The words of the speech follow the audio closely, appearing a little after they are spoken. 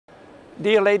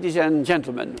Dear ladies and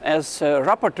gentlemen, as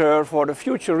rapporteur for the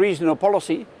future regional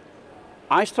policy,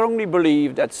 I strongly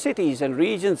believe that cities and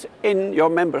regions in your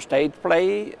member state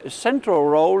play a central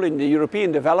role in the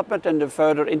European development and the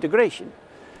further integration.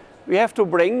 We have to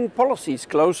bring policies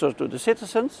closer to the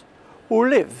citizens who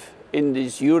live in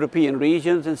these European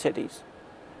regions and cities.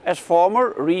 As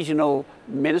former regional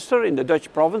minister in the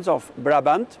Dutch province of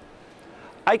Brabant,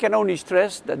 I can only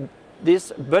stress that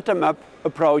this bottom-up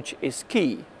approach is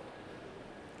key.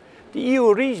 The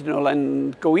EU regional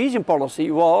and cohesion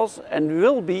policy was and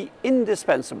will be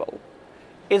indispensable.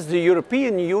 It's the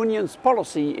European Union's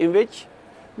policy in which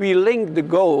we link the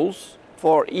goals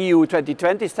for EU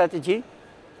 2020 strategy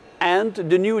and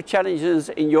the new challenges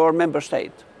in your member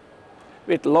state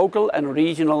with local and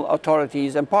regional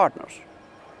authorities and partners.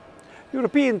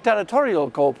 European territorial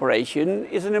cooperation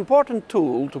is an important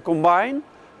tool to combine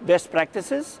best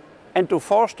practices and to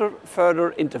foster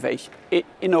further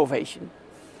innovation.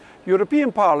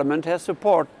 European Parliament has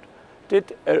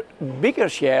supported a bigger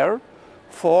share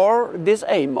for this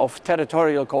aim of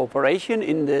territorial cooperation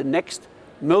in the next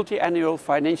multi-annual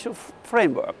financial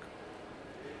framework.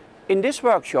 In this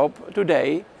workshop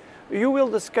today, you will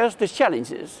discuss the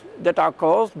challenges that are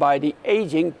caused by the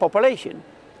aging population.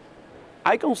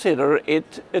 I consider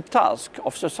it a task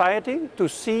of society to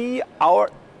see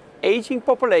our aging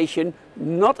population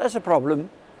not as a problem,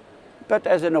 but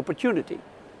as an opportunity.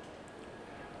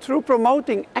 Through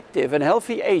promoting active and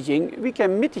healthy aging, we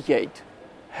can mitigate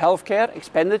healthcare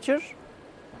expenditures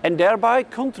and thereby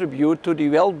contribute to the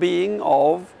well-being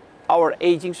of our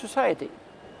aging society.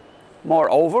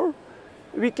 Moreover,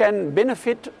 we can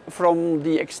benefit from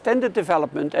the extended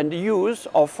development and the use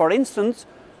of, for instance,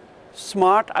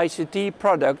 smart ICT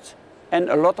products and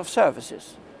a lot of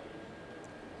services.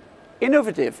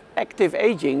 Innovative active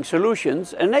aging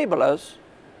solutions enable us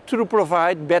to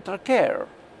provide better care,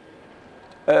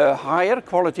 a higher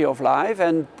quality of life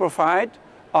and provide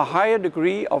a higher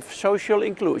degree of social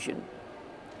inclusion.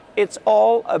 It's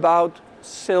all about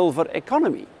silver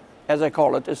economy, as I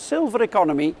call it, a silver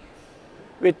economy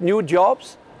with new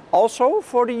jobs also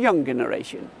for the young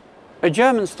generation. A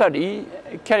German study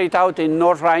carried out in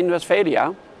North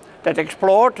Rhine-Westphalia that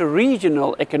explored the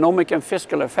regional economic and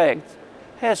fiscal effects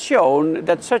has shown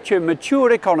that such a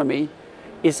mature economy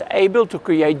is able to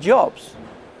create jobs,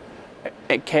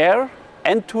 care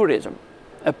and tourism,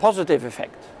 a positive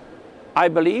effect. I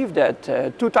believe that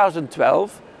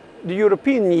 2012, the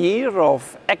European Year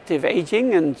of Active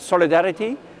Aging and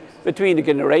Solidarity between the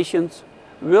generations,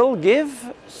 will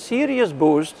give serious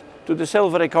boost to the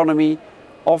silver economy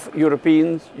of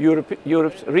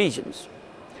Europe's regions.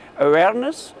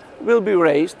 Awareness will be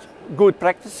raised, good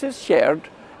practices shared,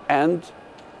 and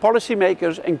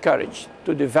policymakers encouraged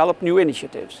to develop new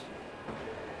initiatives.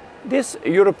 This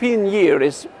European year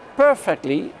is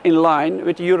perfectly in line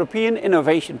with the European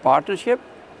Innovation Partnership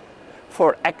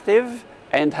for Active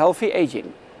and Healthy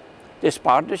Aging. This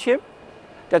partnership,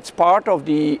 that's part of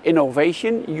the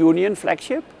Innovation Union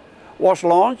flagship, was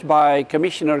launched by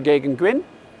Commissioner Geoghegan Quinn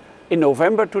in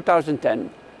November 2010.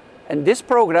 And this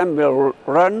program will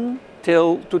run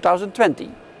till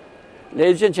 2020.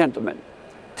 Ladies and gentlemen,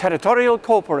 territorial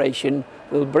cooperation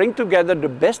will bring together the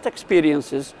best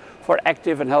experiences for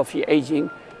active and healthy aging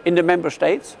in the member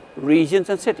states, regions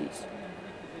and cities.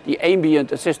 The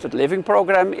Ambient Assisted Living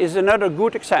program is another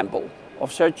good example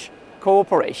of such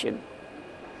cooperation.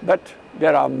 But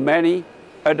there are many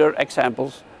other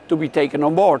examples to be taken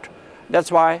on board.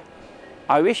 That's why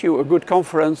I wish you a good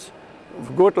conference,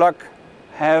 good luck,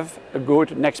 have a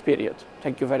good next period.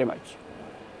 Thank you very much.